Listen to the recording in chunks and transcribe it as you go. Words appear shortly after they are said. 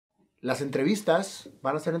Las entrevistas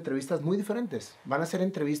van a ser entrevistas muy diferentes. Van a ser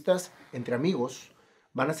entrevistas entre amigos,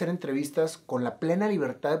 van a ser entrevistas con la plena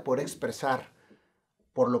libertad de poder expresar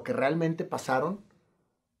por lo que realmente pasaron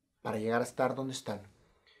para llegar a estar donde están.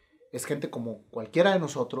 Es gente como cualquiera de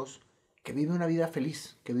nosotros que vive una vida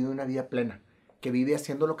feliz, que vive una vida plena, que vive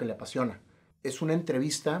haciendo lo que le apasiona. Es una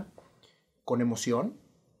entrevista con emoción,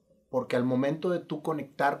 porque al momento de tú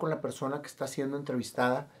conectar con la persona que está siendo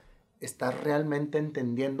entrevistada, estás realmente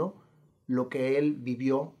entendiendo lo que él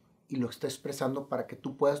vivió y lo está expresando para que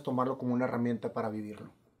tú puedas tomarlo como una herramienta para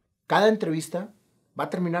vivirlo. Cada entrevista va a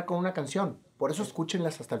terminar con una canción, por eso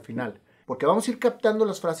escúchenlas hasta el final, porque vamos a ir captando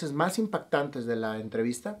las frases más impactantes de la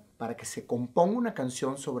entrevista para que se componga una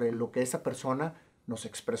canción sobre lo que esa persona nos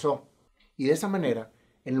expresó. Y de esa manera,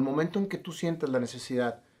 en el momento en que tú sientas la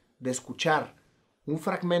necesidad de escuchar un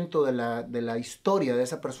fragmento de la historia de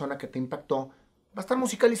esa persona que te impactó, va a estar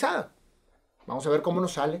musicalizada. Vamos a ver cómo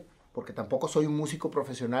nos sale, porque tampoco soy un músico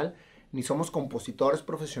profesional, ni somos compositores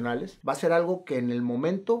profesionales. Va a ser algo que en el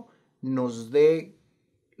momento nos dé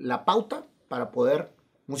la pauta para poder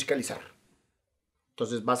musicalizar.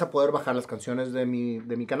 Entonces vas a poder bajar las canciones de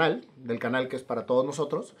mi canal, del canal que es para todos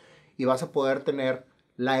nosotros, y vas a poder tener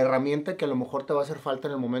la herramienta que a lo mejor te va a hacer falta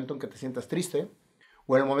en el momento en que te sientas triste,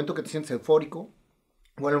 o en el momento que te sientes eufórico,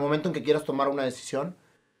 o en el momento en que quieras tomar una decisión,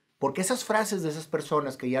 porque esas frases de esas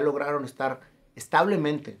personas que ya lograron estar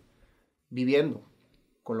establemente viviendo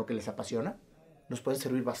con lo que les apasiona, nos pueden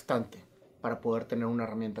servir bastante para poder tener una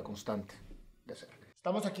herramienta constante de hacer.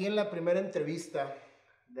 Estamos aquí en la primera entrevista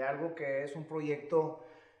de algo que es un proyecto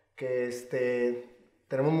que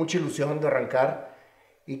tenemos mucha ilusión de arrancar,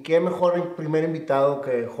 y qué mejor el primer invitado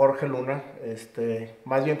que Jorge Luna,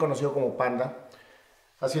 más bien conocido como Panda.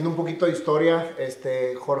 Haciendo un poquito de historia,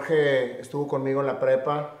 Jorge estuvo conmigo en la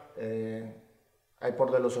prepa, ahí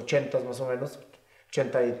por de los 80s más o menos,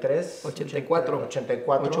 83, 84,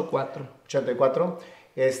 84,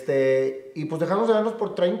 y pues dejamos de vernos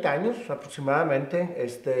por 30 años aproximadamente.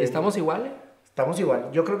 ¿Estamos iguales? Estamos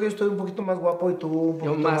igual. Yo creo que yo estoy un poquito más guapo y tú un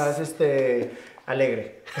poquito más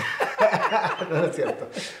alegre. No es cierto.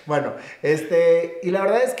 Bueno, y la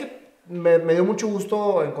verdad es que me dio mucho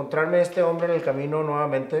gusto encontrarme a este hombre en el camino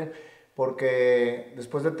nuevamente, porque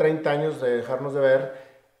después de 30 años de dejarnos de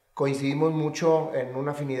ver, coincidimos mucho en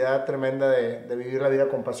una afinidad tremenda de vivir la vida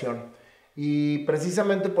con pasión. Y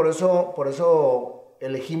precisamente por eso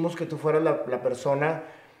elegimos que tú fueras la persona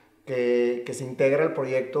que se integra al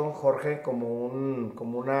proyecto, Jorge, como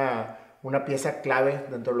una pieza clave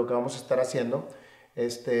dentro de lo que vamos a estar haciendo.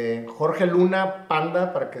 Jorge Luna,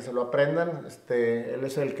 Panda, para que se lo aprendan, él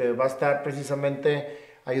es el que va a estar precisamente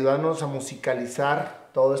ayudándonos a musicalizar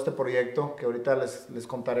todo este proyecto que ahorita les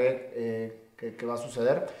contaré que va a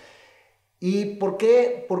suceder. ¿Y por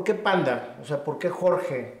qué Panda? O sea, ¿por qué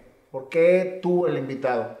Jorge? ¿Por qué tú el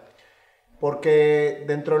invitado? Porque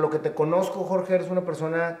dentro de lo que te conozco, Jorge, eres una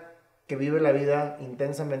persona que vive la vida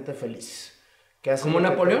intensamente feliz. ¿Como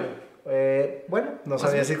Napoleón? Bueno, no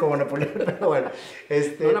sabía así como Napoleón, pero bueno.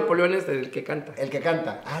 No, Napoleón es el que canta. El que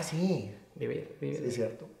canta. Ah, sí. Vivir. Sí, es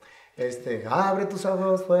cierto. Abre tus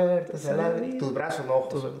ojos fuertes, tus brazos, no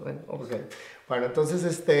ojos. Okay. Bueno,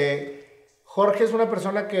 entonces, Jorge es una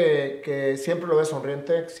persona que siempre lo ves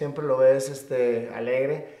sonriente, siempre lo ves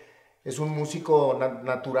alegre. Es un músico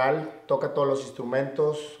natural, toca todos los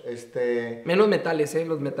instrumentos. Menos metales,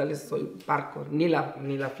 los metales soy parco, ni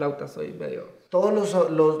la flauta soy medio.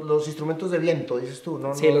 Todos los instrumentos de viento, dices tú,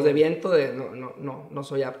 ¿no? Sí, los de viento, no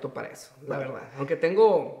soy apto para eso, la verdad. Aunque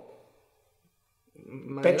tengo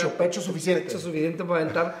pecho suficiente. Pecho suficiente para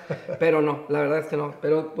aventar, pero no, la verdad es que no.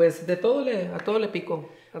 Pero pues a todo le pico,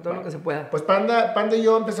 a todo lo que se pueda. Pues Panda y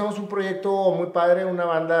yo empezamos un proyecto muy padre, una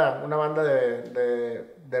banda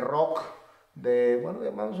de rock,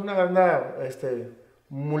 llamamos una banda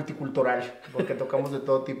multicultural, porque tocamos de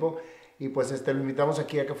todo tipo. Y pues lo invitamos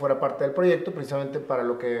aquí a que fuera parte del proyecto, precisamente para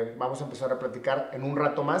lo que vamos a empezar a platicar en un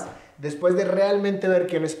rato más, después de realmente ver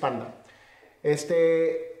quién es Panda.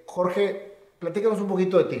 Jorge, platícanos un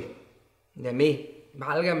poquito de ti. De mí,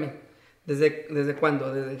 válgame. ¿Desde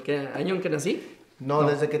cuándo? ¿Desde qué año en que nací? No,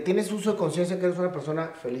 desde que tienes uso de conciencia que eres una persona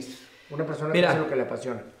feliz, una persona que hace lo que le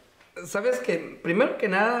apasiona. Sabes que, primero que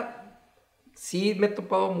nada, sí me he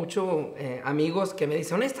topado mucho amigos que me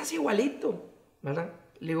dicen, estás igualito, ¿verdad?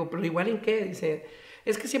 Le digo, ¿pero igual en qué? Dice,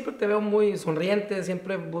 es que siempre te veo muy sonriente,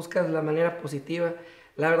 siempre buscas la manera positiva.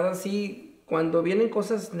 La verdad, sí, cuando vienen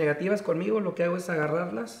cosas negativas conmigo, lo que hago es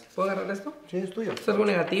agarrarlas. ¿Puedo agarrar esto? Sí, es tuyo. Esto es algo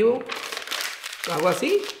negativo, lo hago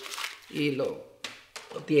así y lo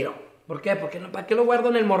tiro. ¿Por qué? Porque ¿para qué lo guardo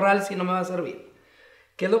en el morral si no me va a servir?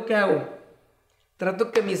 ¿Qué es lo que hago?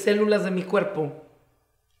 Trato que mis células de mi cuerpo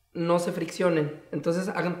no se friccionen. Entonces,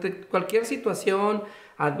 ante cualquier situación,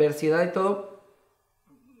 adversidad y todo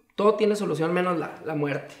tiene solución menos la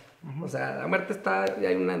muerte. O sea, la muerte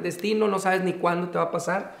hay un destino, no sabes ni cuándo te va a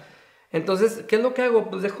pasar. Entonces, ¿qué es lo que hago?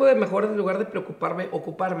 Pues dejo de mejor, en lugar de preocuparme,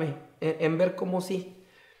 ocuparme en ver cómo sí.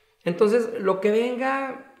 Entonces, lo que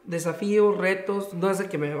venga, desafíos, retos, no es de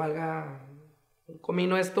que me valga un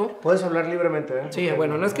comino esto. Puedes hablar libremente, ¿eh? Sí,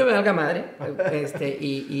 bueno, no es que me valga madre,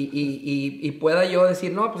 y pueda yo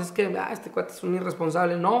decir, no, pues es que este cuate es un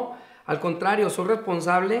irresponsable. No, al contrario, soy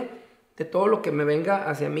responsable de todo lo que me venga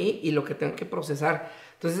hacia mí y lo que tengo que procesar.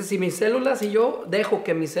 Entonces, si mis células, si yo dejo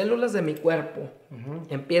que mis células de mi cuerpo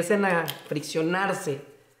empiecen a friccionarse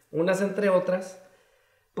unas entre otras,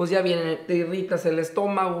 pues ya viene, te irritas el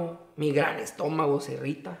estómago, mi gran estómago se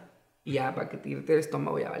irrita, y ya para que te irrite el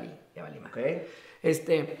estómago ya valí más. Okay.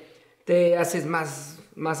 Te haces más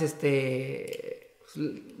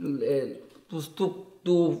pues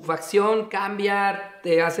tu facción cambia,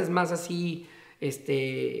 te haces más así,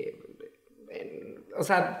 o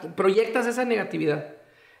sea, proyectas esa negatividad.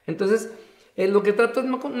 Entonces, lo que trato es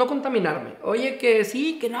no contaminarme. Oye, que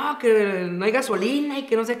sí, que no hay gasolina y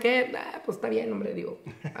que no sé qué. Pues está bien, hombre, digo,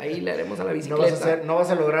 ahí le haremos a la bicicleta. No vas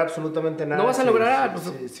a lograr absolutamente nada. No vas a lograr.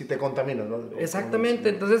 Si te contaminas, ¿no? Exactamente,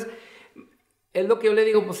 entonces, es lo que yo le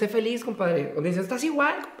digo, pues sé feliz, compadre. O dice, estás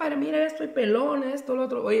igual, compadre, mira, estoy pelón, esto, lo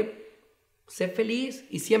otro. Oye, sé feliz.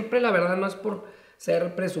 Y siempre, la verdad, no es por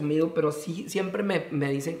ser presumido, pero sí, siempre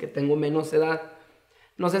me dicen que tengo menos edad.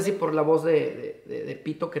 No sé si por la voz de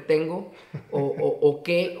pito que tengo, o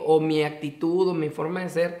qué, o mi actitud, o mi forma de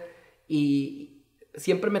ser, y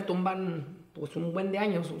siempre me tumban, pues, un buen de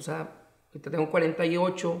años. O sea, ahorita tengo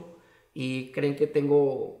 48, y creen que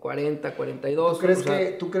tengo 40, 42.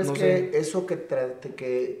 ¿Tú crees que eso que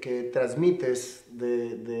transmites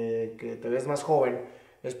de que te ves más joven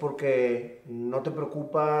es porque no te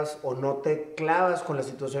preocupas o no te clavas con las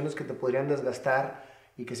situaciones que te podrían desgastar,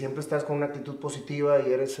 y que siempre estás con una actitud positiva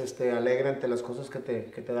y eres alegre ante las cosas que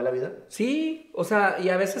te da la vida? Sí, o sea, y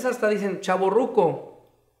a veces hasta dicen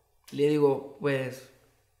chavorruco. Le digo, pues,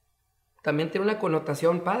 también tiene una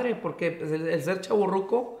connotación padre, porque pues, el ser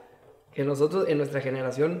chavorruco, que nosotros en nuestra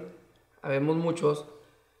generación habemos muchos,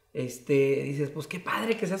 dices, pues qué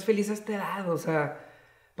padre que seas feliz a esta edad. O sea,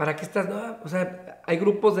 ¿para qué estás? No, o sea, hay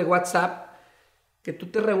grupos de WhatsApp que tú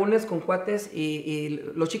te reúnes con cuates y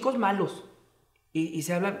los chicos malos. Y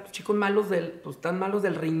se habla, chicos malos pues tan malos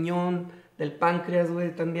del riñón, del páncreas, güey,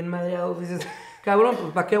 están bien madreados. Dices, cabrón,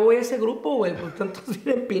 pues ¿para qué voy a ese grupo, güey? Pues están todos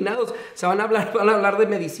bien empinados. Se van a hablar de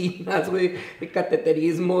medicinas, güey, de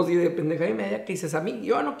cateterismos y de pendeja y media, que dices, a mí,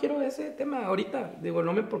 yo no quiero ese tema ahorita. Digo,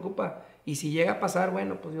 no me preocupa. Y si llega a pasar,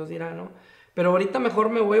 bueno, pues Dios dirá, ¿no? Pero ahorita mejor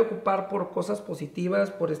me voy a ocupar por cosas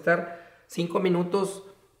positivas, por estar 5 minutos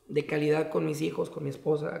de calidad con mis hijos, con mi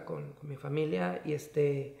esposa, con mi familia, y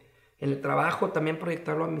en el trabajo también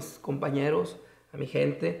proyectarlo a mis compañeros, a mi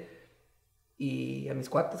gente y a mis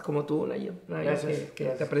cuates como tú, Nayo. Gracias. Que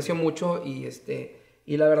te aprecio mucho, y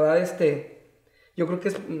la verdad, yo creo que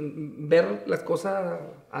es ver las cosas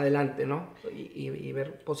adelante, ¿no? Y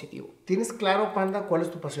ver positivo. ¿Tienes claro, Panda, cuál es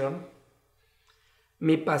tu pasión?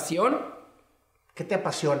 Mi pasión. ¿Qué te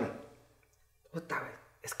apasiona? Puta,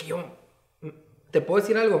 es que yo te puedo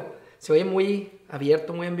decir algo, se oye muy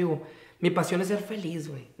abierto, muy ambiguo. Mi pasión es ser feliz,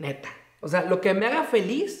 güey, neta. O sea, lo que me haga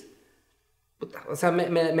feliz, puta, o sea,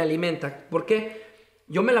 me alimenta. Porque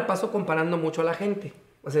yo me la paso comparando mucho a la gente.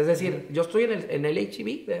 O sea, es decir, yo estoy en el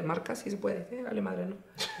H&B de marca, sí se puede. Vale madre, ¿no?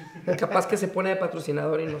 Capaz que se pone de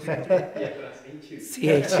patrocinador y no sé. Y atrás, H&B. Sí,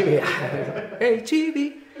 H&B.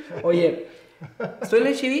 H&B. Oye, estoy en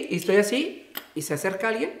el H&B y estoy así, y se acerca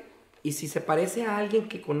alguien, y si se parece a alguien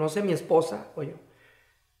que conoce a mi esposa, oye,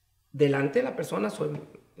 delante de la persona soy...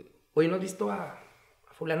 Hoy no has visto a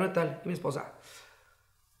fulano de tal, mi esposa.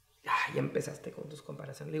 Ya empezaste con tus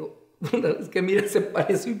comparaciones. Le digo, es que mira, se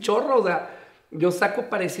parece un chorro. O sea, yo saco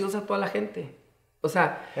parecidos a toda la gente. O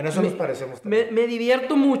sea, en eso nos parecemos también. Me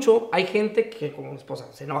divierto mucho. Hay gente que, como mi esposa,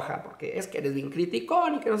 se enoja porque es que eres bien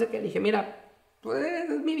criticón y que no sé qué. Le dije, mira, pues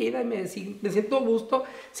es mi vida y me siento a gusto.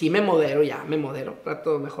 Sí, me modero.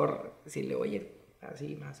 Trato mejor decirle, oye,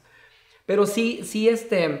 así más. Pero sí,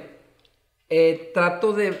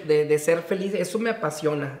 trato de ser feliz, eso me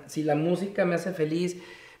apasiona. Si la música me hace feliz,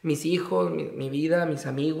 mis hijos, mi vida, mis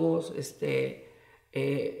amigos, este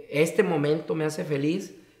momento me hace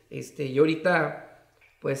feliz. Yo ahorita,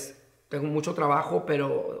 pues, tengo mucho trabajo,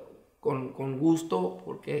 pero con gusto,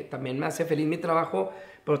 porque también me hace feliz mi trabajo,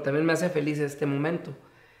 pero también me hace feliz este momento.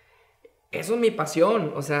 Eso es mi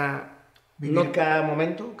pasión, o sea... Vivir cada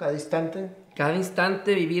momento, cada instante. Cada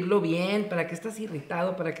instante, vivirlo bien. ¿Para qué estás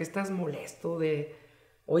irritado? ¿Para qué estás molesto?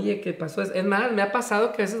 Oye, ¿qué pasó? Es más, me ha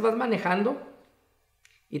pasado que a veces vas manejando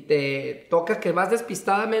y te toca que vas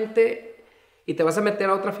despistadamente y te vas a meter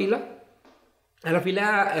a otra fila. A la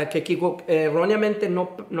fila erróneamente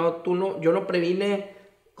yo no previne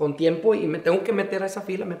con tiempo y me tengo que meter a esa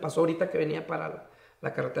fila. Me pasó ahorita que venía para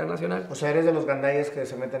la carretera nacional. O sea, eres de los gandallas que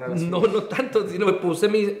se meten a las filas. No tanto, sino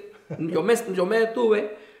yo me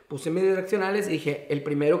detuve, puse mis direccionales y dije, el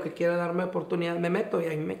primero que quiera darme oportunidad me meto, y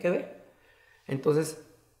ahí me quedé. Entonces,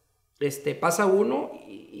 pasa uno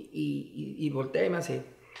y voltea y me hace.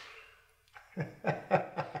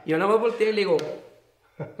 Yo nada más volteé y le digo,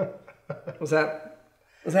 o sea,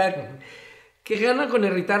 ¿qué gana con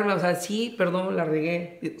irritarme? O sea, sí, perdón, la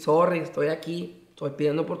regué, sorry, estoy aquí, estoy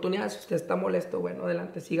pidiendo oportunidades, si usted está molesto, bueno,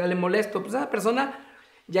 adelante, sígale molesto. Pues esa persona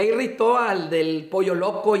ya irritó al del Pollo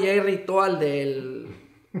Loco, ya irritó al del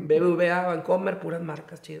BBVA Vancomer, puras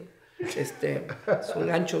marcas, chido. Son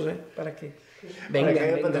ganchos, para que vengan.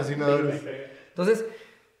 Entonces,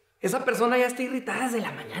 esa persona ya está irritada desde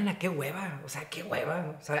la mañana, qué hueva, o sea, qué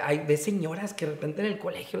hueva. O sea, ves señoras que de repente en el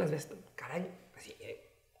colegio las ves, caray, así,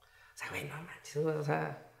 o sea, güey, no manches, o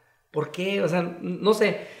sea, ¿por qué? O sea, no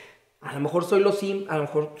sé, a lo mejor a lo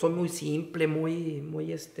mejor soy muy simple, muy,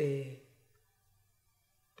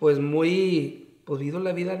 pues vivo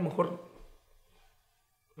la vida a lo mejor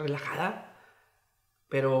relajada,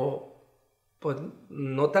 pero pues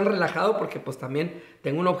no tan relajado porque pues también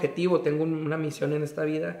tengo un objetivo, tengo una misión en esta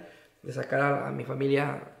vida de sacar a mi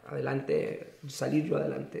familia adelante, salir yo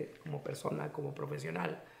adelante como persona, como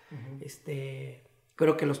profesional. Uh-huh.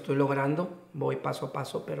 Creo que lo estoy logrando, voy paso a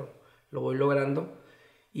paso, pero lo voy logrando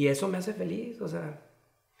y eso me hace feliz, o sea.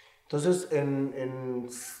 Entonces, en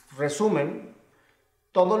resumen,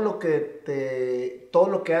 todo lo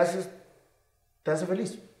que haces te hace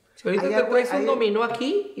feliz. Si ahorita te traes un dominó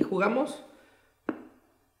aquí y jugamos,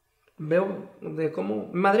 veo de cómo...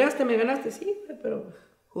 ¿Madreaste, me ganaste? Sí, pero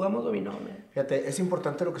jugamos dominó. Fíjate, es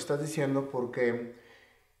importante lo que estás diciendo porque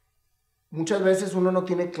muchas veces uno no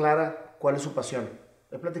tiene clara cuál es su pasión.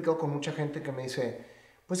 He platicado con mucha gente que me dice,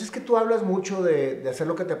 pues es que tú hablas mucho de hacer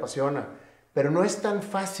lo que te apasiona, pero no es tan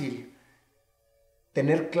fácil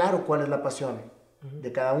tener claro cuál es la pasión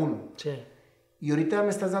de cada uno. Sí. Y ahorita me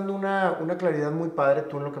estás dando una claridad muy padre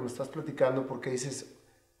tú en lo que me estás platicando, porque dices,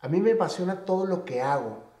 a mí me apasiona todo lo que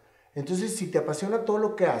hago. Entonces, si te apasiona todo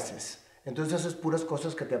lo que haces, entonces haces puras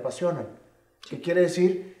cosas que te apasionan. Sí. ¿Qué quiere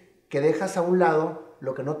decir? Que dejas a un lado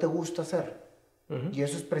lo que no te gusta hacer. Uh-huh. Y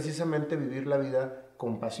eso es precisamente vivir la vida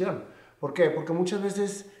con pasión. ¿Por qué? Porque muchas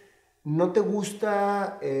veces no te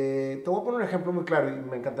gusta... te voy a poner un ejemplo muy claro y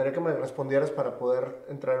me encantaría que me respondieras para poder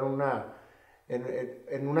entrar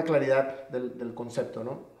en una claridad del concepto,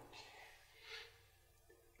 ¿no?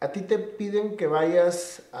 A ti te piden que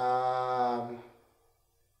vayas a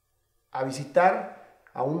visitar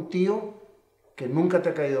a un tío que nunca te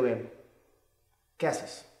ha caído bien. ¿Qué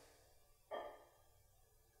haces?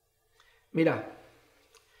 Mira,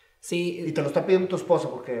 sí... Y te lo está pidiendo tu esposa,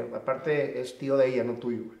 porque aparte es tío de ella, no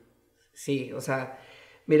tuyo. Sí, o sea,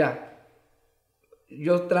 mira,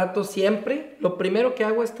 yo trato siempre, lo primero que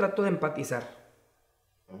hago es trato de empatizar.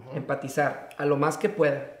 Uh-huh. Empatizar a lo más que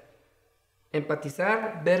pueda.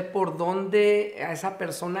 Empatizar, ver por dónde a esa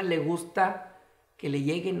persona le gusta que le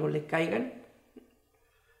lleguen o le caigan.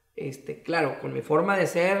 Claro, con mi forma de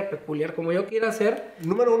ser, peculiar, como yo quiera ser.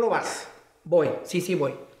 Número 1, vas. Voy, sí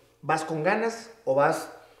voy. ¿Vas con ganas o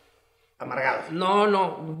vas amargado?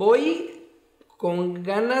 No, voy con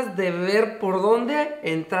ganas de ver por dónde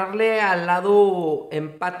entrarle al lado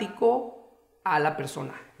empático a la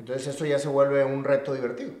persona. Entonces eso ya se vuelve un reto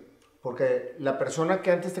divertido, porque la persona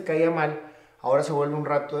que antes te caía mal, ahora se vuelve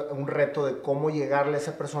un reto de cómo llegarle a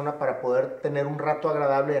esa persona para poder tener un rato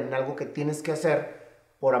agradable en algo que tienes que hacer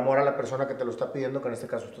por amor a la persona que te lo está pidiendo, que en este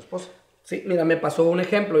caso es tu esposa. Sí, mira, me pasó un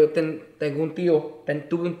ejemplo. Yo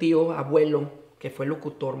tuve un tío, abuelo, que fue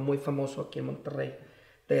locutor muy famoso aquí en Monterrey,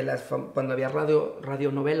 cuando había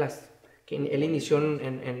radionovelas, que él inició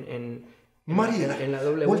en María, en la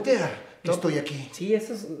W. Voltea, no, estoy aquí. Sí,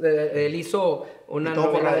 él hizo una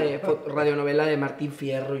radionovela de Martín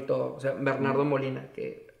Fierro y todo, o sea, Bernardo Molina,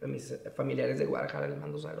 que a mis familiares de Guadalajara les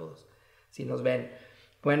mando saludos, si nos ven.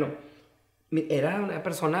 Bueno, era una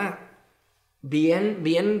persona bien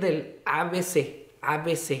del ABC,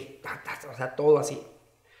 o sea, todo así.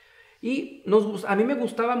 Y a mí me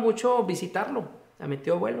gustaba mucho visitarlo, a mi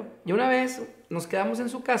tío abuelo. Y una vez nos quedamos en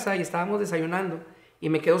su casa y estábamos desayunando, y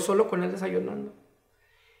me quedo solo con él desayunando.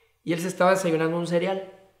 Y él se estaba desayunando un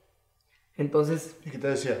cereal. Entonces... ¿Y qué te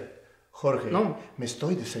decía? Jorge, no, me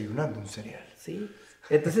estoy desayunando un cereal. Sí.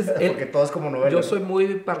 Entonces porque todo es como novela. Yo soy muy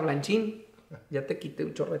parlanchín. Ya te quité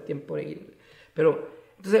un chorro de tiempo ahí. Pero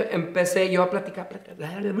Entonces empecé yo a platicar.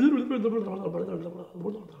 Estaba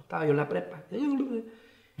yo en la prepa.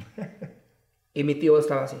 Y mi tío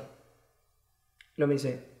estaba así. Luego me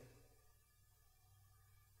dice,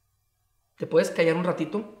 ¿te puedes callar un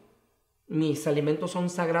ratito? Mis alimentos son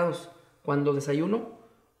sagrados. Cuando desayuno,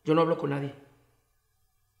 yo no hablo con nadie.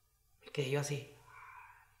 Me quedé yo así.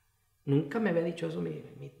 Nunca me había dicho eso mi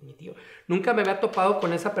tío. Nunca me había topado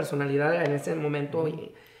con esa personalidad en ese momento.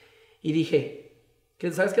 Y dije,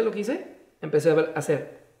 ¿sabes qué es lo que hice? Empecé a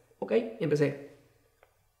hacer. Ok, y empecé.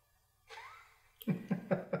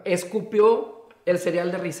 Escupió el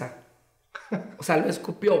cereal de risa. O sea, lo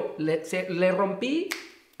escupió. Le rompí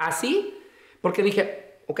así. Porque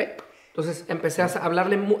dije, ok. Entonces empecé a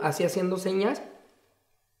hablarle así haciendo señas.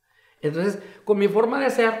 Entonces, con mi forma de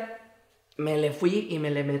ser, me le fui y me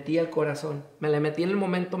le metí al corazón. Me le metí en el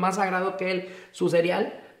momento más sagrado que él. Su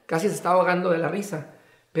cereal casi se estaba ahogando de la risa.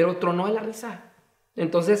 Pero tronó de la risa.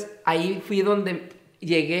 Entonces, ahí fui donde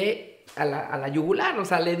llegué a la yugular. O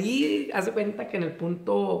sea, le di, hace cuenta que en el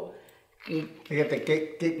punto... Fíjate,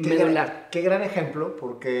 qué gran ejemplo,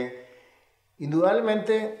 porque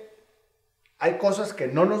indudablemente hay cosas que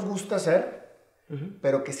no nos gusta hacer,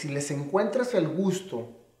 pero que si les encuentras el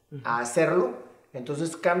gusto a hacerlo,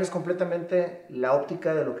 entonces cambias completamente la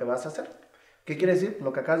óptica de lo que vas a hacer. ¿Qué quiere decir?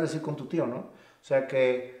 Lo que acabas de decir con tu tío, ¿no? O sea,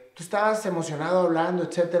 que tú estabas emocionado hablando,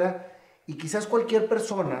 etcétera, y quizás cualquier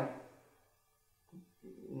persona,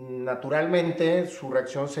 naturalmente, su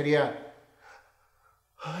reacción sería,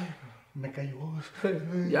 ay, me cayó.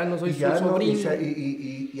 Ya no soy su sobrino.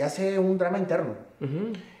 Y hace un drama interno.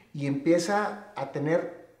 Y empieza a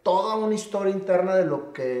tener toda una historia interna de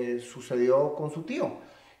lo que sucedió con su tío.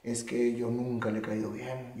 Es que yo nunca le he caído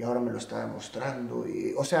bien y ahora me lo está demostrando.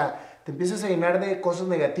 O sea, te empiezas a llenar de cosas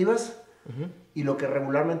negativas y lo que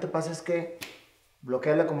regularmente pasa es que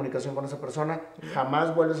bloqueas la comunicación con esa persona,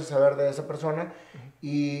 jamás vuelves a saber de esa persona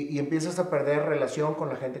y empiezas a perder relación con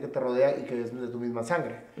la gente que te rodea y que es de tu misma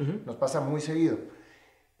sangre. Nos pasa muy seguido.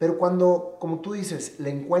 Pero cuando, como tú dices, le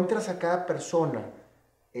encuentras a cada persona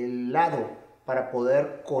el lado para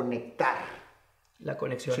poder conectar. La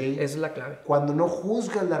conexión, ¿sí? Esa es la clave. Cuando no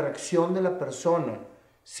juzgas la reacción de la persona,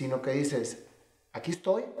 sino que dices, aquí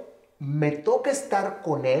estoy, me toca estar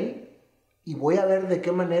con él y voy a ver de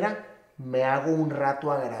qué manera me hago un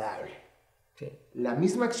rato agradable. Sí. La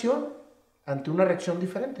misma acción ante una reacción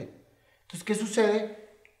diferente. Entonces, ¿qué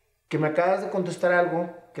sucede? Que me acabas de contestar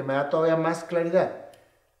algo que me da todavía más claridad.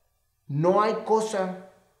 No hay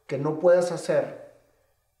cosa que no puedas hacer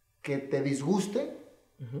que te disguste,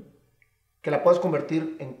 que la puedas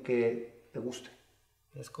convertir en que te guste.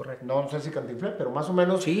 Es correcto. No sé si cantinflé, pero más o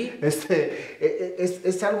menos sí.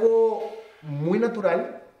 Es algo muy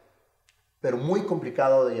natural, pero muy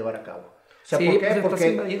complicado de llevar a cabo. O sea, sí, ¿por qué? pues porque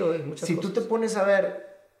invadido de muchas si cosas. tú te pones a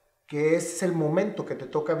ver que es el momento que te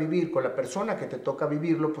toca vivir con la persona que te toca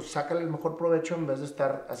vivirlo, pues sácale el mejor provecho en vez de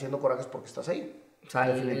estar haciendo corajes porque estás ahí. O sea,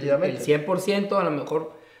 definitivamente. El 100% a lo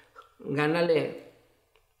mejor gánale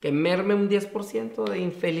que merme un 10% de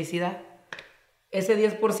infelicidad. Ese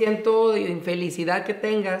 10% de infelicidad que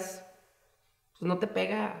tengas, pues no te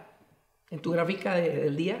pega en tu gráfica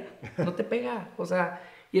del día, no te pega. O sea,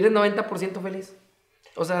 y eres 90% feliz.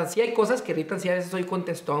 O sea, sí hay cosas que irritan, sí a veces soy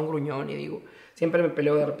contestón, gruñón, y digo, siempre me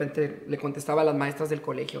peleo, de repente le contestaba a las maestras del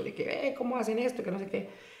colegio, de que, ¿cómo hacen esto? Que no sé qué.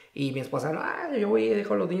 Y mi esposa, no, yo voy y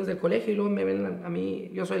dejo a los niños del colegio y luego me ven a mí,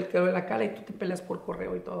 yo soy el que doy la cara y tú te peleas por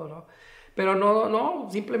correo y todo, ¿no? Pero no,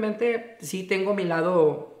 simplemente sí tengo mi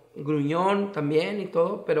lado gruñón también y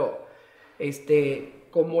todo, pero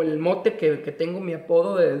como el mote que tengo, mi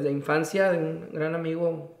apodo desde infancia de un gran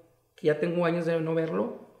amigo que ya tengo años de no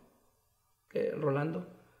verlo, que Rolando,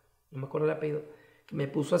 no me acuerdo el apellido, que me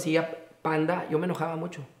puso así a Panda, yo me enojaba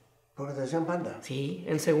mucho. ¿Porque te decían Panda? Sí,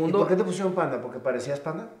 en segundo... ¿Y por qué te pusieron Panda? ¿Porque parecías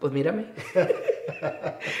Panda? Pues mírame.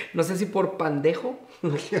 No sé si por pandejo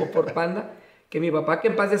o por Panda, que mi papá, que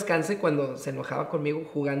en paz descanse, cuando se enojaba conmigo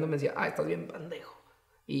jugando, me decía, estás bien pandejo.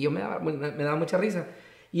 Y yo me daba mucha risa.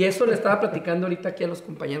 Y eso le estaba platicando ahorita aquí a los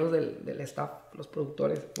compañeros del staff, los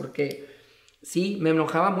productores, porque sí, me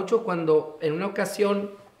enojaba mucho cuando en una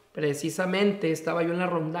ocasión, precisamente, estaba yo en la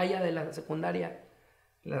rondalla de la secundaria,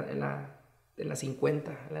 en la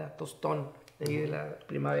 50, la Tostón, de la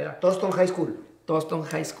primavera. Toston High School. Toston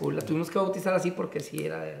High School. La tuvimos que bautizar así porque sí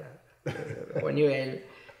era de buen nivel.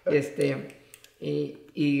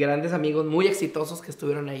 Y grandes amigos muy exitosos que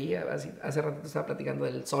estuvieron ahí. Hace rato estaba platicando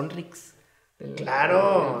del Sonrix,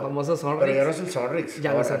 Claro. El famoso Sonrix. Pero ya no es el Sonrix.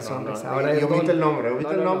 Ya no es el Sonrix. Ahora yo omito el nombre.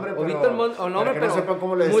 Omito el nombre, para que no sepan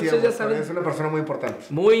cómo le decíamos. Muchos ya saben. Es una persona muy importante.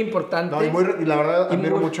 Muy importante. No, y la verdad,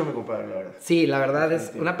 admiro mucho a mi compadre, la verdad. Sí, la verdad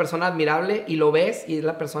es una persona admirable y lo ves y es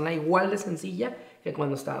la persona igual de sencilla que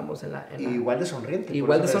cuando estábamos en la igual de sonriente.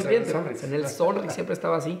 Igual de sonriente. En el Sonrix siempre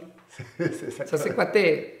estaba así. O sea, ese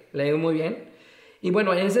cuate le dio muy bien. Y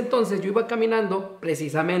bueno, en ese entonces yo iba caminando,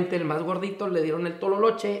 precisamente el más gordito, le dieron el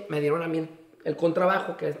tololoche, me dieron a mí el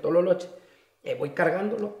contrabajo, que es el tololoche. Voy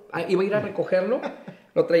cargándolo, iba a ir a recogerlo,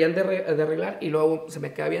 lo traían de arreglar y luego se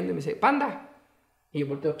me queda viendo y me dice, ¡Panda! Y yo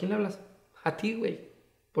volteo, ¿a quién le hablas? A ti, güey.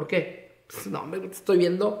 ¿Por qué? Pues, no, hombre, te estoy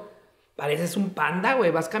viendo, pareces un panda,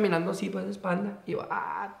 güey, vas caminando así, pareces panda. Y yo,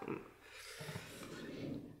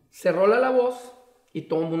 Se rola la voz. Y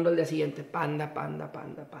todo el mundo al día siguiente, panda, panda,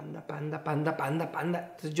 panda, panda, panda, panda, panda, panda.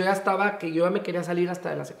 Entonces yo ya estaba, que yo ya me quería salir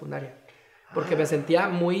hasta de la secundaria. Porque me sentía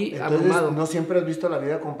muy abrumado. No siempre has visto la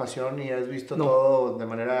vida con pasión y has visto todo de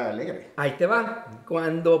manera alegre. Ahí te va.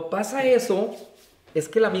 Cuando pasa eso, es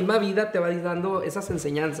que la misma vida te va dando esas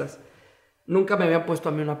enseñanzas. Nunca me habían puesto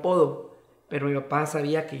a mí un apodo, pero mi papá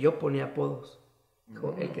sabía que yo ponía apodos.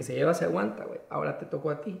 Dijo, el que se lleva se aguanta, güey. Ahora te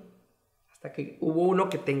tocó a ti. Hasta que hubo uno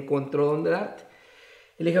que te encontró dónde darte.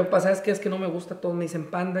 Y le dije, papá, ¿sabes qué? Es que no me gusta, todos me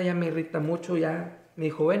dicen panda, ya me irrita mucho, ya. Me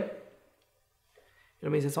dijo, ven. Y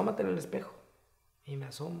me dice, asómate en el espejo. Y me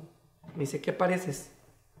asomo. Me dice, ¿qué pareces?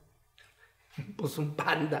 Pues un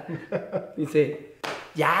panda. Dice,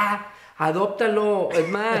 ya, adóptalo. Es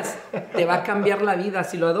más, te va a cambiar la vida.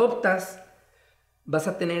 Si lo adoptas, vas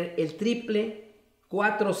a tener el triple,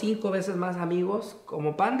 4 o 5 veces más amigos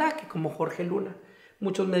como panda que como Jorge Luna.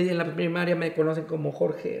 Muchos en la primaria me conocen como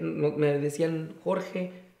Jorge, me decían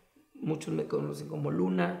Jorge, muchos me conocen como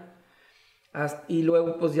Luna, y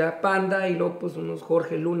luego pues ya Panda, y luego pues unos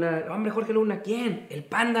Jorge Luna. Hombre, Jorge Luna, ¿quién? El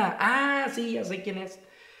Panda. Ah, sí, ya sé quién es.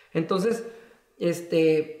 Entonces,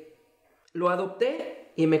 lo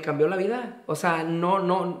adopté y me cambió la vida. O sea,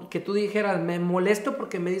 no, que tú dijeras, me molesto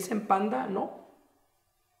porque me dicen Panda, no.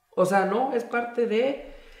 O sea, no, es parte de...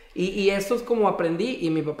 Y eso es como aprendí, y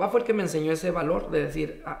mi papá fue el que me enseñó ese valor de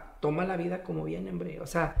decir, toma la vida como viene, hombre, o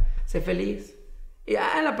sea, sé feliz. Y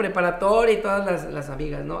en la preparatoria y todas las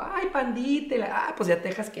amigas, ¿no? Ay, pandita, pues ya te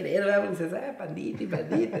dejas querer, ¿verdad? Pues dices, pandita y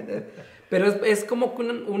pandita. Pero es como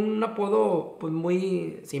un apodo pues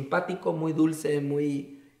muy simpático, muy dulce,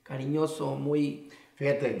 muy cariñoso, muy...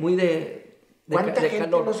 Fíjate. Muy de ¿Cuánta gente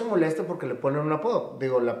calor? No se molesta porque le ponen un apodo?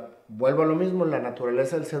 Digo, vuelvo a lo mismo, la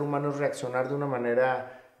naturaleza del ser humano es reaccionar de una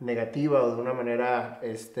manera negativa o de una manera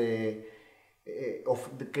que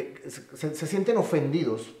se sienten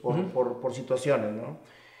ofendidos por situaciones, ¿no?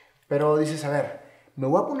 Pero dices, a ver, me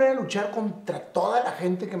voy a poner a luchar contra toda la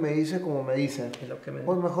gente que me dice como me dicen. Es lo que me...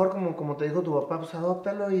 Pues mejor, como te dijo tu papá, pues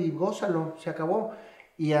adóptalo y gózalo, se acabó.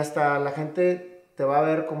 Y hasta la gente te va a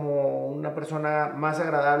ver como una persona más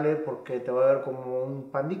agradable porque te va a ver como un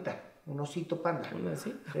pandita. Un osito panda.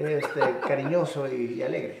 ¿Sí? Cariñoso y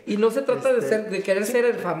alegre. Y no se trata de querer ser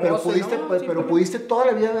el famoso. Pero pudiste toda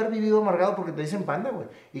la vida haber vivido amargado porque te dicen panda, güey.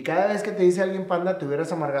 Y cada vez que te dice alguien panda, te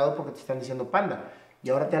hubieras amargado porque te están diciendo panda. Y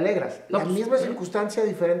ahora te alegras. La misma circunstancia,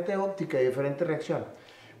 diferente óptica y diferente reacción.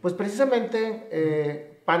 Pues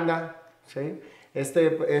precisamente, Panda, ¿sí?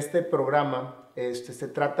 Este programa se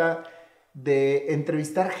trata de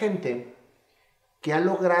entrevistar gente que ha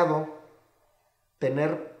logrado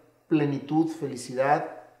tener plenitud,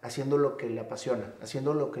 felicidad, haciendo lo que le apasiona,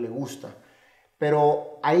 haciendo lo que le gusta.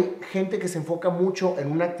 Pero hay gente que se enfoca mucho en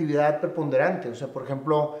una actividad preponderante. O sea, por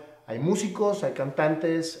ejemplo, hay músicos, hay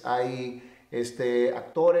cantantes, hay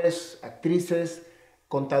actores, actrices,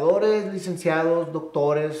 contadores, licenciados,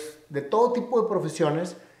 doctores, de todo tipo de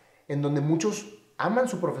profesiones, en donde muchos aman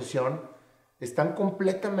su profesión, están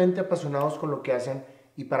completamente apasionados con lo que hacen,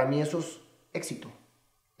 y para mí eso es éxito.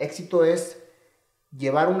 Éxito es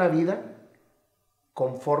llevar una vida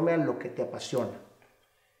conforme a lo que te apasiona.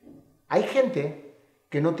 Hay gente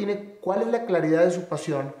que no tiene cuál es la claridad de su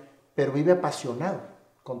pasión, pero vive apasionado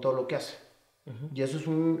con todo lo que hace. Y eso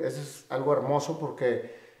es algo hermoso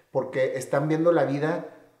porque están viendo la vida,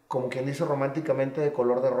 como quien dice románticamente, de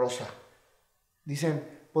color de rosa.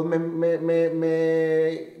 Dicen, pues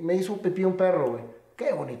me hizo pipí un perro, güey.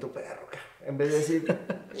 Qué bonito perro, en vez de decir,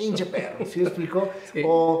 hinche perro, ¿sí me explicó? Sí.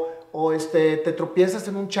 O te tropiezas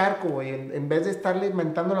en un charco, güey, en vez de estarle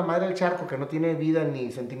mentando la madre al charco, que no tiene vida ni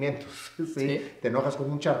sentimientos, ¿sí? ¿Sí? Te enojas con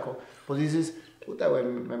un charco, pues dices, puta, güey,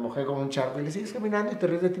 me mojé con un charco, y le sigues caminando y te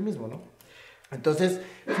ríes de ti mismo, ¿no? Entonces,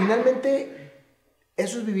 finalmente,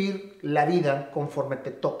 eso es vivir la vida conforme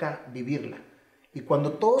te toca vivirla. Y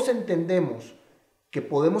cuando todos entendemos que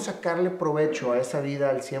podemos sacarle provecho a esa vida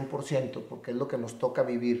al 100%, porque es lo que nos toca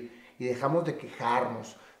vivir, y dejamos de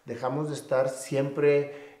quejarnos, dejamos de estar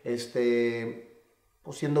siempre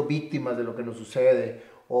pues siendo víctimas de lo que nos sucede,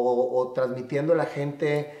 o transmitiendo a la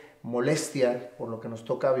gente molestia por lo que nos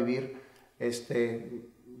toca vivir.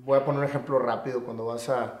 Voy a poner un ejemplo rápido: cuando vas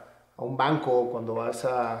a un banco, cuando vas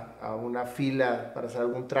a una fila para hacer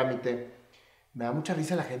algún trámite, me da mucha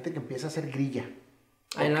risa la gente que empieza a hacer grilla.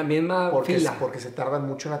 En la misma fila. Porque se tardan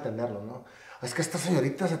mucho en atenderlo, ¿no? Es que esta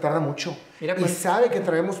señorita se tarda mucho. Mira, y sabe que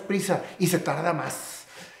traemos prisa y se tarda más.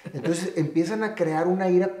 Entonces empiezan a crear una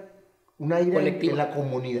ira en la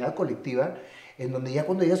comunidad colectiva, en donde ya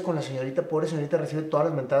cuando llegas con la señorita, pobre señorita, recibe todas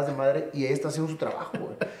las mentadas de madre y ella está haciendo su trabajo,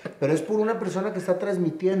 güey. Pero es por una persona que está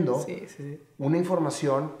transmitiendo una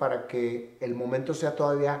información para que el momento sea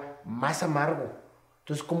todavía más amargo.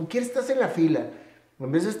 Entonces, como quieres, estás en la fila,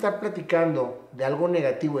 en vez de estar platicando de algo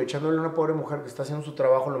negativo, echándole a una pobre mujer que está haciendo su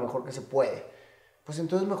trabajo lo mejor que se puede, pues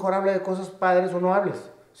entonces mejor habla de cosas padres o no hables.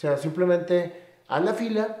 O sea, simplemente haz la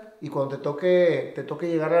fila y cuando te toque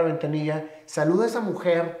llegar a la ventanilla, saluda a esa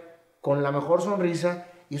mujer con la mejor sonrisa,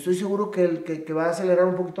 y estoy seguro que va a acelerar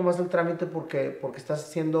un poquito más el trámite porque estás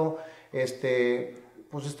haciendo,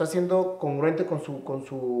 pues está siendo congruente con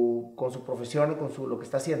su profesión y con lo que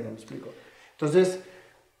está haciendo, ¿me explico? Entonces,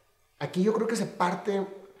 aquí yo creo que se parte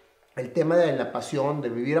el tema de la pasión, de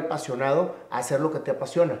vivir apasionado, a hacer lo que te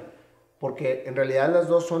apasiona, porque en realidad las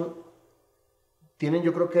dos tienen,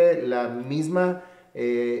 yo creo que la misma,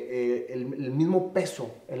 el mismo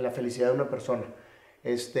peso en la felicidad de una persona.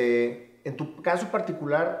 En tu caso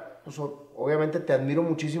particular, pues obviamente te admiro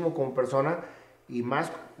muchísimo como persona, y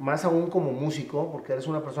más aún como músico, porque eres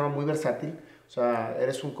una persona muy versátil. O sea,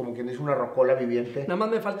 eres como quien dice, una rocola viviente. Nada más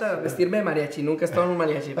me falta vestirme de mariachi. Nunca he estado en un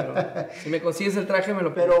mariachi, pero si me consigues el traje me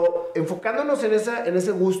lo pongo. Pero enfocándonos en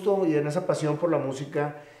ese gusto y en esa pasión por la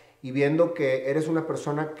música, y viendo que eres una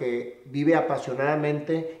persona que vive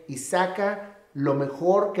apasionadamente y saca lo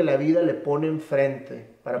mejor que la vida le pone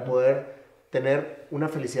enfrente para poder tener una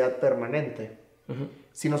felicidad permanente.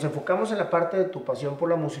 Si nos enfocamos en la parte de tu pasión por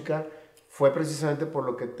la música, fue precisamente por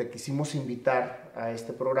lo que te quisimos invitar a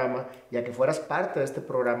este programa, y a que fueras parte de este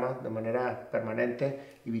programa de manera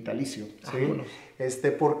permanente y vitalicio,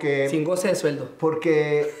 ¿sí? Porque sin goce de sueldo.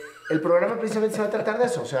 Porque el programa precisamente se va a tratar de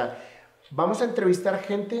eso. O sea, vamos a entrevistar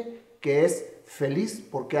gente que es feliz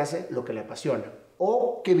porque hace lo que le apasiona,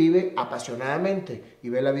 o que vive apasionadamente y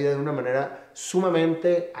ve la vida de una manera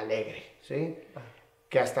sumamente alegre, ¿sí?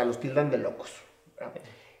 Que hasta los tildan de locos.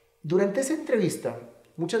 Durante esa entrevista,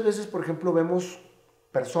 muchas veces, por ejemplo, vemos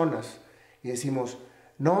personas y decimos: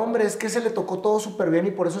 no, hombre, es que se le tocó todo súper bien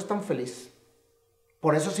y por eso es tan feliz.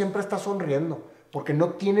 Por eso siempre está sonriendo. Porque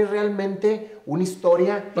no tiene realmente una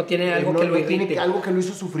historia. No tiene algo que lo irrite. No tiene algo que lo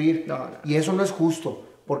hizo sufrir. No. Y eso no es justo.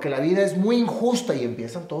 Porque la vida es muy injusta, y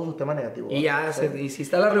empiezan todo su tema negativo. Y y si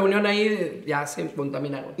está la reunión ahí, ya se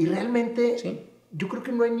contaminaron. Y realmente, yo creo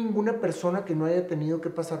que no hay ninguna persona que no haya tenido que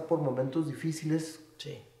pasar por momentos difíciles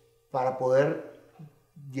para poder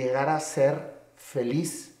llegar a ser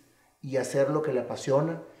feliz y hacer lo que le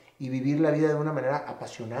apasiona y vivir la vida de una manera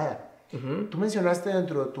apasionada. Tú mencionaste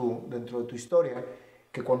dentro de tu historia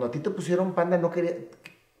que cuando a ti te pusieron panda no quería,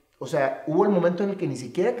 o sea, hubo el momento en el que ni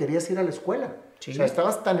siquiera querías ir a la escuela. O sea,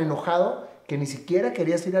 estabas tan enojado que ni siquiera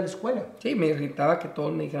querías ir a la escuela. Sí, me irritaba que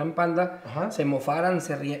todos me dijeran panda, se mofaran,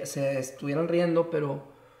 se estuvieran riendo, pero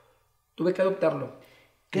tuve que adoptarlo.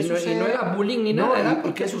 ¿Qué sucede? Y no era bullying ni nada.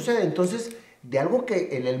 ¿Y qué sucede? Entonces, de algo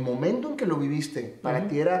que en el momento en que lo viviste, para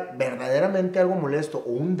ti era verdaderamente algo molesto o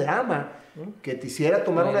un drama que te hiciera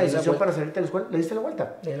tomar una decisión para salirte de la escuela, le diste la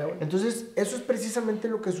vuelta. Entonces, eso es precisamente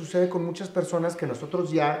lo que sucede con muchas personas que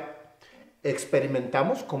nosotros ya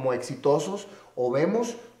experimentamos como exitosos, o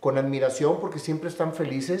vemos con admiración porque siempre están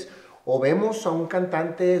felices, o vemos a un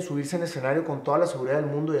cantante subirse en escenario con toda la seguridad del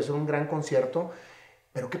mundo y hacer un gran concierto.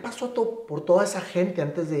 Pero ¿qué pasó por toda esa gente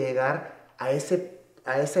antes de llegar a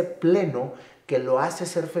ese pleno que lo hace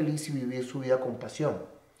ser feliz y vivir su vida con pasión?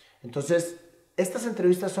 Entonces, estas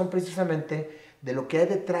entrevistas son precisamente de lo que hay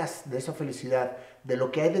detrás de esa felicidad, de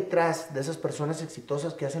lo que hay detrás de esas personas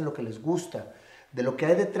exitosas que hacen lo que les gusta, de lo que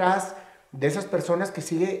hay detrás de esas personas que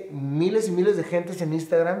sigue miles y miles de gentes en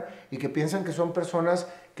Instagram y que piensan que son personas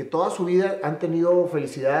que toda su vida han tenido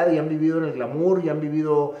felicidad y han vivido en el glamour y han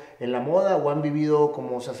vivido en la moda, o han vivido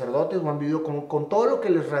como sacerdotes, o han vivido con todo lo que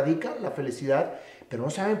les radica la felicidad, pero no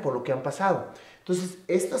saben por lo que han pasado. Entonces,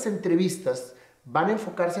 estas entrevistas van a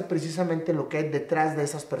enfocarse precisamente en lo que hay detrás de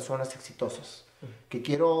esas personas exitosas. Que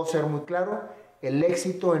quiero ser muy claro, el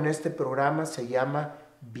éxito en este programa se llama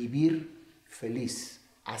vivir feliz,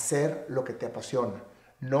 hacer lo que te apasiona.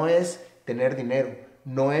 No es tener dinero,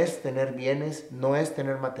 no es tener bienes, no es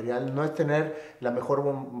tener material, no es tener la mejor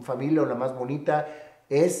familia o la más bonita,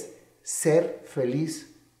 es ser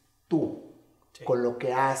feliz tú, Sí. con lo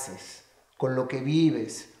que haces, con lo que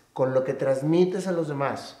vives, con lo que transmites a los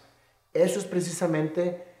demás. Eso es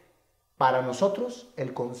precisamente para nosotros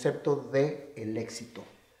el concepto de el éxito.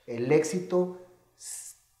 El éxito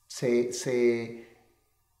se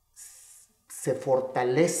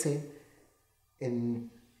fortalece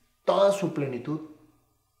en toda su plenitud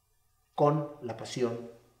con la pasión,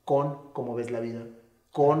 con cómo ves la vida,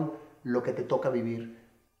 con lo que te toca vivir,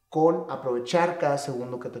 con aprovechar cada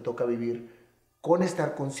segundo que te toca vivir, con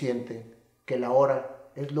estar consciente que la hora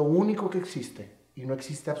es lo único que existe y no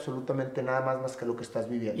existe absolutamente nada más que lo que estás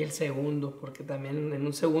viviendo. Y el segundo, porque también en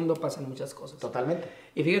un segundo pasan muchas cosas. Totalmente.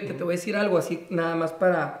 Y fíjate, te voy a decir algo así, nada más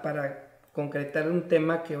para concretar un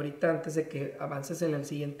tema que ahorita, antes de que avances en el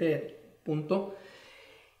siguiente punto,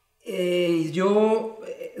 yo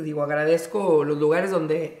digo, agradezco los lugares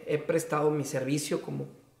donde he prestado mi servicio como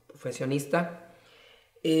profesionista.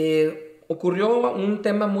 Ocurrió un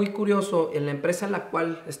tema muy curioso en la empresa en la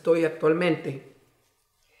cual estoy actualmente.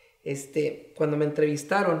 Cuando me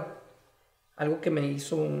entrevistaron, algo que me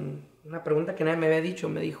hizo una pregunta que nadie me había dicho,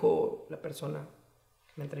 me dijo la persona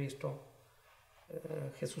que me entrevistó,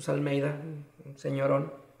 Jesús Almeida, un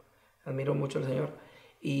señorón, admiro mucho al señor,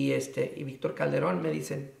 y Víctor Calderón, me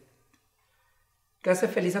dicen, ¿qué hace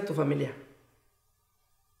feliz a tu familia?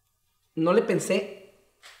 No le pensé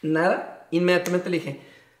nada, inmediatamente le dije,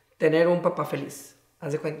 tener un papá feliz.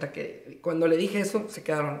 Haz de cuenta que cuando le dije eso, se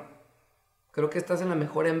quedaron, creo que estás en la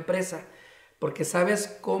mejor empresa, porque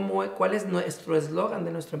sabes cuál es nuestro eslogan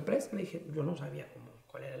de nuestra empresa. Me dije, yo no sabía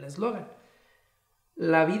cuál era el eslogan.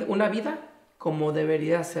 Una vida como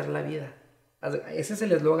debería ser la vida. Ese es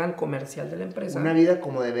el eslogan comercial de la empresa. Una vida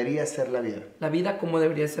como debería ser la vida. La vida como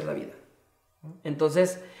debería ser la vida.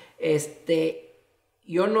 Entonces,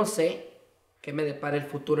 yo no sé qué me depara el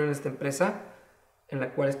futuro en esta empresa, en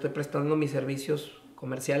la cual estoy prestando mis servicios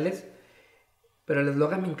comerciales, pero el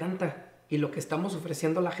eslogan me encanta. Y lo que estamos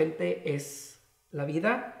ofreciendo a la gente es la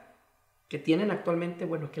vida que tienen actualmente,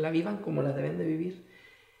 bueno, que la vivan como la deben de vivir.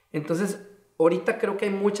 Entonces, ahorita creo que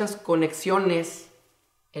hay muchas conexiones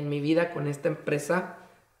en mi vida con esta empresa.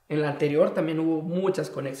 En la anterior también hubo muchas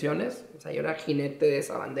conexiones. O sea, yo era jinete de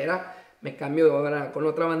esa bandera, me cambio ahora con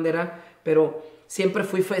otra bandera, pero siempre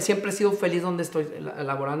he sido feliz donde estoy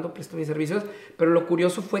elaborando, presto mis servicios. Pero lo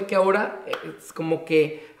curioso fue que ahora, es como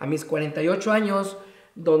que a mis 48 años,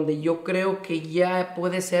 donde yo creo que ya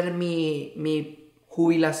puede ser mi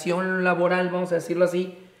jubilación laboral, vamos a decirlo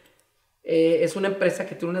así, es una empresa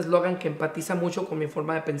que tiene un eslogan que empatiza mucho con mi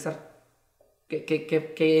forma de pensar,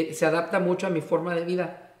 que se adapta mucho a mi forma de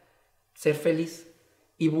vida, ser feliz,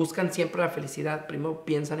 y buscan siempre la felicidad. Primero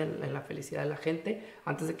piensan en la felicidad de la gente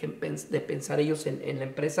antes de pensar ellos en la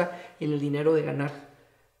empresa y en el dinero de ganar,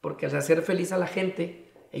 porque al hacer feliz a la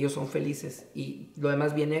gente, ellos son felices y lo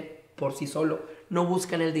demás viene por sí solo. No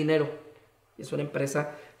buscan el dinero. Es una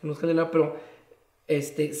empresa que no busca el dinero, pero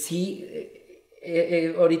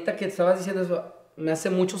ahorita que estabas diciendo eso, me hace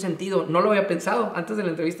mucho sentido. No lo había pensado. Antes de la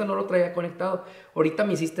entrevista no lo traía conectado. Ahorita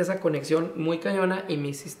me hiciste esa conexión muy cañona y me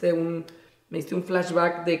diste un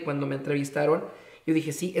flashback de cuando me entrevistaron. Yo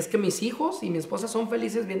dije, sí, es que mis hijos y mi esposa son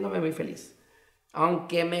felices viéndome muy feliz.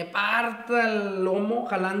 Aunque me parta el lomo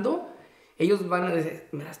jalando, ellos van a decir,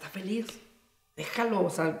 mira, está feliz. Déjalo, o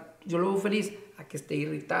sea, yo lo veo feliz a que esté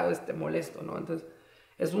irritado, esté molesto, ¿no? Entonces,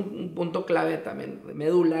 es un punto clave también,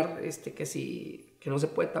 medular, que no se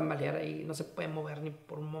puede tambalear ahí, no se puede mover ni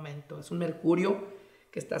por un momento. Es un mercurio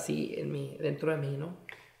que está así dentro de mí, ¿no?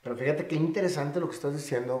 Pero fíjate qué interesante lo que estás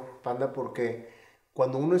diciendo, Panda, porque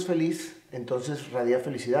cuando uno es feliz, entonces radia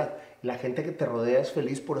felicidad. La gente que te rodea es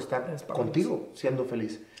feliz por estar contigo, siendo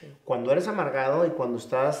feliz. Sí. Cuando eres amargado y cuando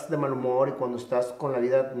estás de mal humor y cuando estás con la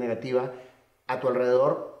vida negativa, a tu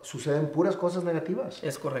alrededor suceden puras cosas negativas.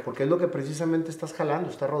 Es correcto. Porque es lo que precisamente estás jalando,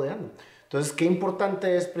 estás rodeando. Entonces, qué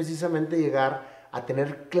importante es precisamente llegar a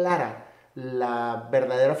tener clara la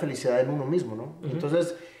verdadera felicidad en uno mismo, ¿no? Uh-huh.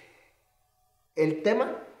 Entonces, el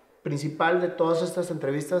tema principal de todas estas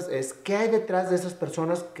entrevistas es qué hay detrás de esas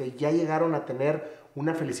personas que ya llegaron a tener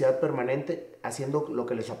una felicidad permanente haciendo lo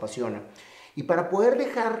que les apasiona. Y para poder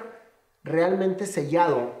dejar realmente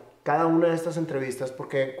sellado cada una de estas entrevistas,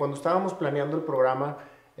 porque cuando estábamos planeando el programa,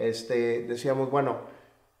 decíamos, bueno,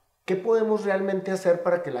 ¿qué podemos realmente hacer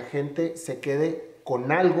para que la gente se quede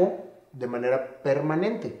con algo de manera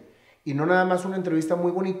permanente? Y no nada más una entrevista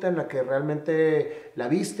muy bonita en la que realmente la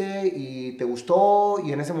viste y te gustó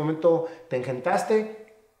y en ese momento te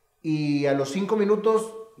engentaste y a los 5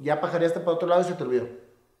 minutos ya pajareaste para otro lado y se te olvidó.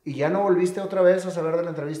 y ya no volviste otra vez a saber de la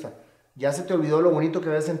entrevista. Ya se te olvidó lo bonito que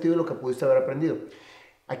habías sentido y lo que pudiste haber aprendido.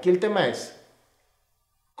 Aquí el tema es,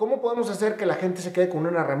 ¿cómo podemos hacer que la gente se quede con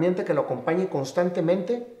una herramienta que lo acompañe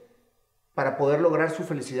constantemente para poder lograr su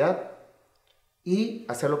felicidad y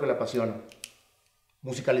hacer lo que le apasiona?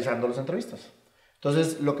 Musicalizando las entrevistas.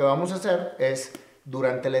 Entonces, lo que vamos a hacer es,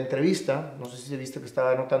 durante la entrevista, no sé si viste que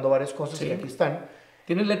estaba anotando varias cosas, sí, y aquí están.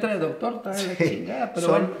 Tiene letra de doctor, sí, la chingada,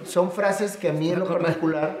 pero son frases que a mí en lo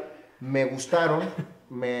particular me gustaron,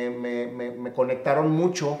 me conectaron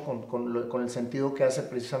mucho con el sentido que hace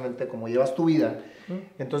precisamente como llevas tu vida.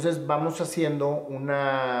 Entonces vamos haciendo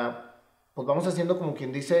como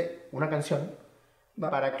quien dice, una canción,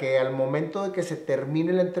 para que al momento de que se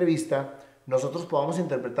termine la entrevista, nosotros podamos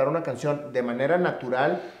interpretar una canción de manera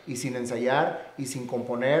natural y sin ensayar y sin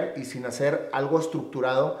componer y sin hacer algo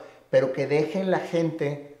estructurado, pero que deje en la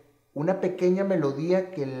gente una pequeña melodía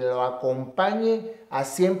que lo acompañe a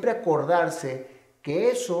siempre acordarse que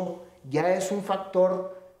eso ya es un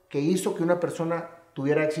factor que hizo que una persona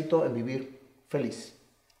tuviera éxito en vivir feliz.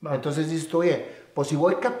 Entonces dices tú, oye, pues si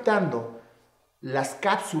voy captando las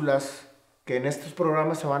cápsulas que en estos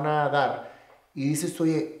programas se van a dar, y dices,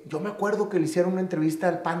 oye, yo me acuerdo que le hicieron una entrevista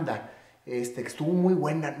al Panda, que estuvo muy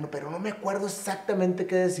buena, pero no me acuerdo exactamente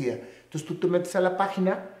qué decía. Entonces tú te metes a la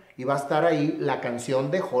página y va a estar ahí la canción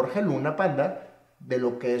de Jorge Luna Panda, de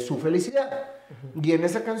lo que es su felicidad. Y en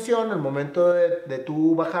esa canción, al momento de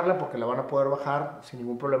tú bajarla, porque la van a poder bajar sin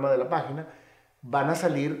ningún problema de la página, van a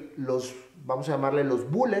salir los, vamos a llamarle los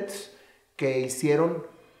bullets, que hicieron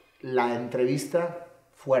la entrevista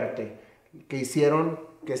fuerte, que hicieron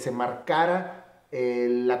que se marcara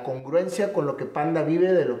la congruencia con lo que Panda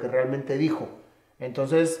vive de lo que realmente dijo.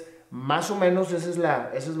 Entonces, más o menos eso es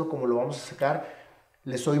lo como lo vamos a sacar.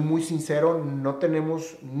 Les soy muy sincero, no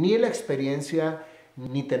tenemos ni la experiencia,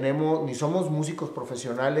 ni somos músicos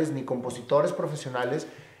profesionales, ni compositores profesionales.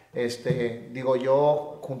 Digo,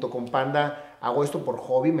 yo junto con Panda hago esto por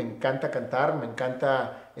hobby, me encanta cantar, me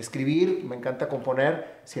encanta escribir, me encanta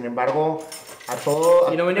componer. Sin embargo,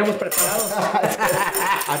 y no veníamos preparados.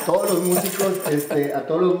 a todos los músicos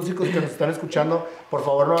que nos están escuchando, por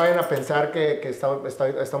favor no vayan a pensar que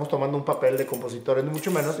estamos tomando un papel de compositores, ni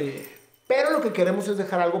mucho menos. Sí. Pero lo que queremos es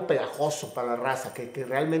dejar algo pegajoso para la raza, que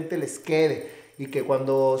realmente les quede. Y que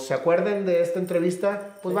cuando se acuerden de esta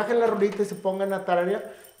entrevista, pues bajen la rolita y se pongan a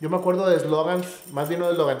tararear. Yo me acuerdo de slogans, más bien no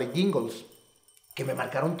de slogans, de jingles, que me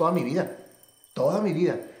marcaron toda mi vida. Toda mi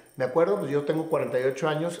vida. Me acuerdo, pues yo tengo 48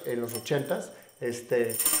 años, en los 80s,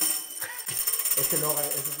 ese eslogan,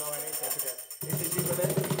 no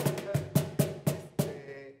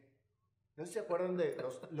sé si se acuerdan de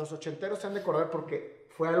los ochenteros, se han de acordar porque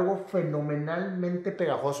fue algo fenomenalmente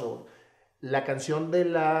pegajoso. La canción de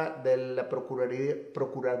la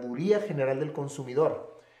Procuraduría General del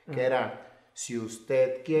Consumidor, que era, si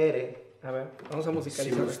usted quiere, a ver, vamos a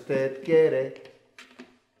musicalizar. Si usted quiere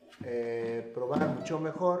probar mucho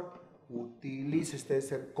mejor, utilice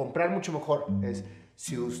comprar mucho mejor,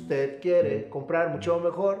 si usted quiere comprar mucho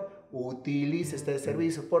mejor, utilice este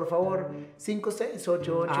servicio, por favor.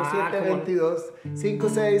 5688722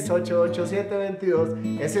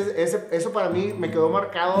 5688722. Eso para mí me quedó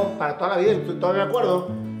marcado para toda la vida. Todavía me acuerdo.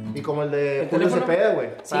 Y como el de Julio Cepeda,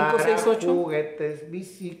 güey. 568 juguetes,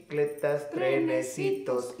 bicicletas,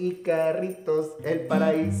 trenecitos y carritos. El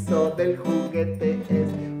paraíso del juguete es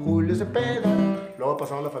Julio Cepeda. Luego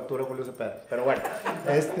pasamos la factura a Julio Cepeda. Pero bueno,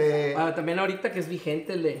 también ahorita que es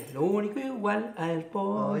vigente el de lo único igual al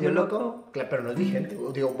pollo loco. Claro, pero no es vigente.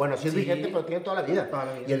 Digo, bueno, sí es vigente, pero tiene toda la vida.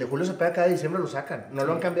 Y el de Julio Cepeda cada diciembre lo sacan. No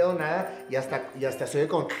lo han cambiado nada y hasta se oye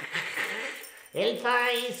con... El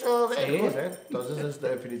paraíso del juguete. Entonces,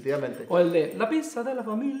 definitivamente. O el de la pizza de la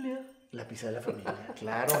familia. La pizza de la familia,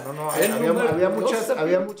 claro, había muchas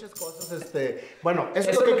cosas, bueno, eso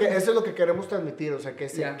es lo que queremos transmitir, o sea, que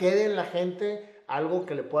se quede en la gente algo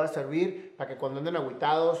que le pueda servir para que cuando anden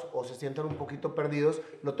agüitados o se sientan un poquito perdidos,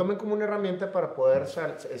 lo tomen como una herramienta para poder,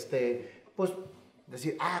 pues,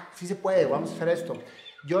 decir, sí se puede, vamos a hacer esto.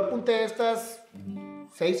 Yo apunté estas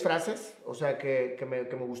 6 frases, o sea, que me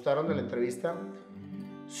gustaron de la entrevista.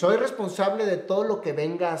 Soy responsable de todo lo que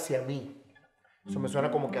venga hacia mí. Eso me suena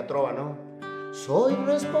como que a trova, ¿no? Soy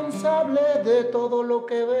responsable de todo lo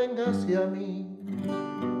que venga hacia mí.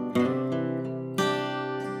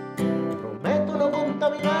 Prometo no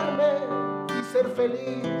contaminarme y ser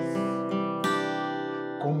feliz,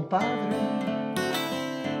 compadre.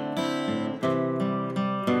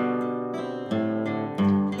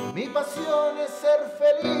 Mi pasión es ser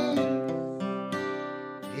feliz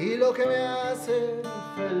y lo que me hace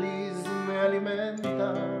feliz me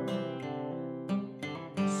alimenta.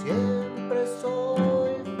 Siempre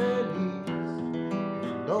soy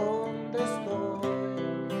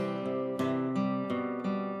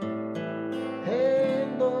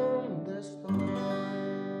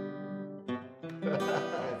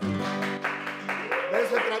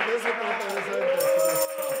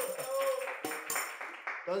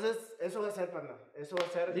a ser, Panda. Eso va a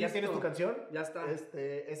ser. Listo. Ya tienes tu canción. Ya está.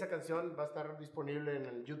 Esa canción va a estar disponible en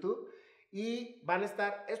el YouTube. Y van a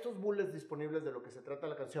estar estos bullets disponibles de lo que se trata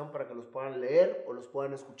la canción para que los puedan leer o los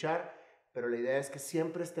puedan escuchar. Pero la idea es que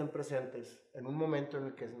siempre estén presentes en un momento en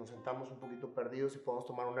el que nos sentamos un poquito perdidos y podamos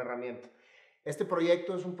tomar una herramienta. Este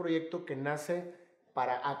proyecto es un proyecto que nace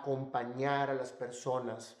para acompañar a las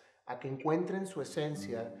personas a que encuentren su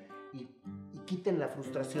esencia y quiten la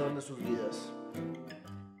frustración de sus vidas.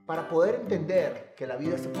 Para poder entender que la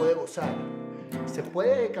vida se puede gozar, se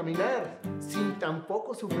puede caminar sin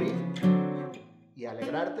tampoco sufrir y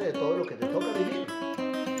alegrarte de todo lo que te toca vivir.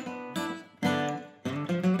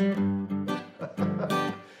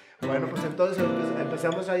 Bueno, pues entonces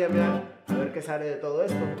empezamos a llamear a ver qué sale de todo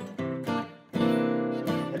esto.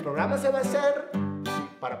 El programa se va a hacer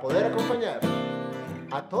para poder acompañar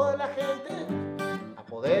a toda la gente a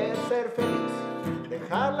poder ser feliz,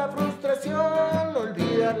 dejar la frustración,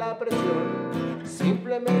 olvidar la presión,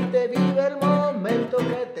 simplemente vive el momento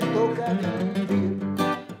que te toca vivir,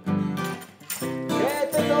 que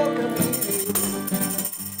te toca vivir.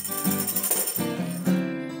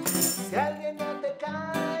 Si alguien no te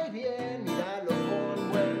cae bien, míralo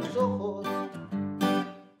con buenos ojos,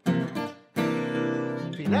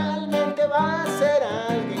 finalmente va a ser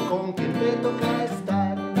alguien con quien te toca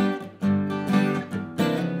estar.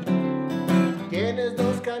 Tienes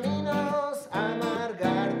dos caminos,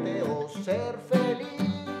 amargarte o ser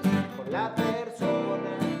feliz con la persona.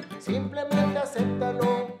 Simplemente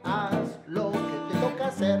acéptalo, haz lo que te toca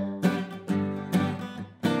hacer.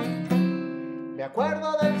 Me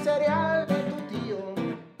acuerdo del cereal de tu tío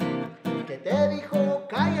que te dijo,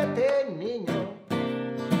 cállate niño,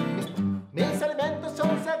 mis alimentos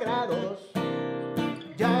son sagrados,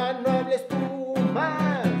 ya no hables tú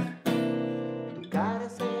más. Tu cara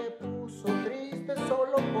se puso triste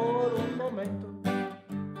solo por un momento.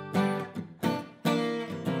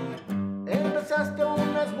 Empezaste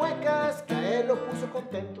unas muecas que a él lo puso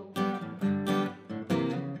contento.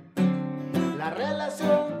 La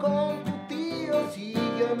relación con tu tío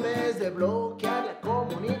siguió en vez de bloquear la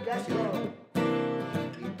comunicación.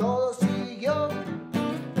 Y todo siguió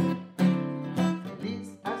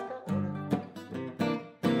feliz hasta ahora.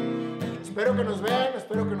 Espero que nos vean,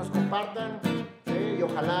 espero que nos compartan, ¿sí? Y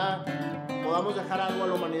ojalá podamos dejar algo a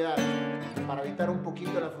la humanidad para evitar un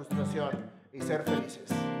poquito la frustración y ser felices.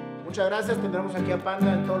 Muchas gracias, tendremos aquí a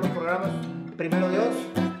Panda en todos los programas, primero Dios,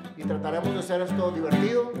 y trataremos de hacer esto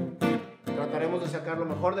divertido, trataremos de sacar lo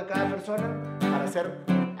mejor de cada persona para hacer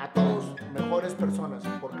a todos mejores personas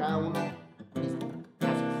por cada uno mismo.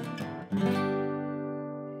 Gracias.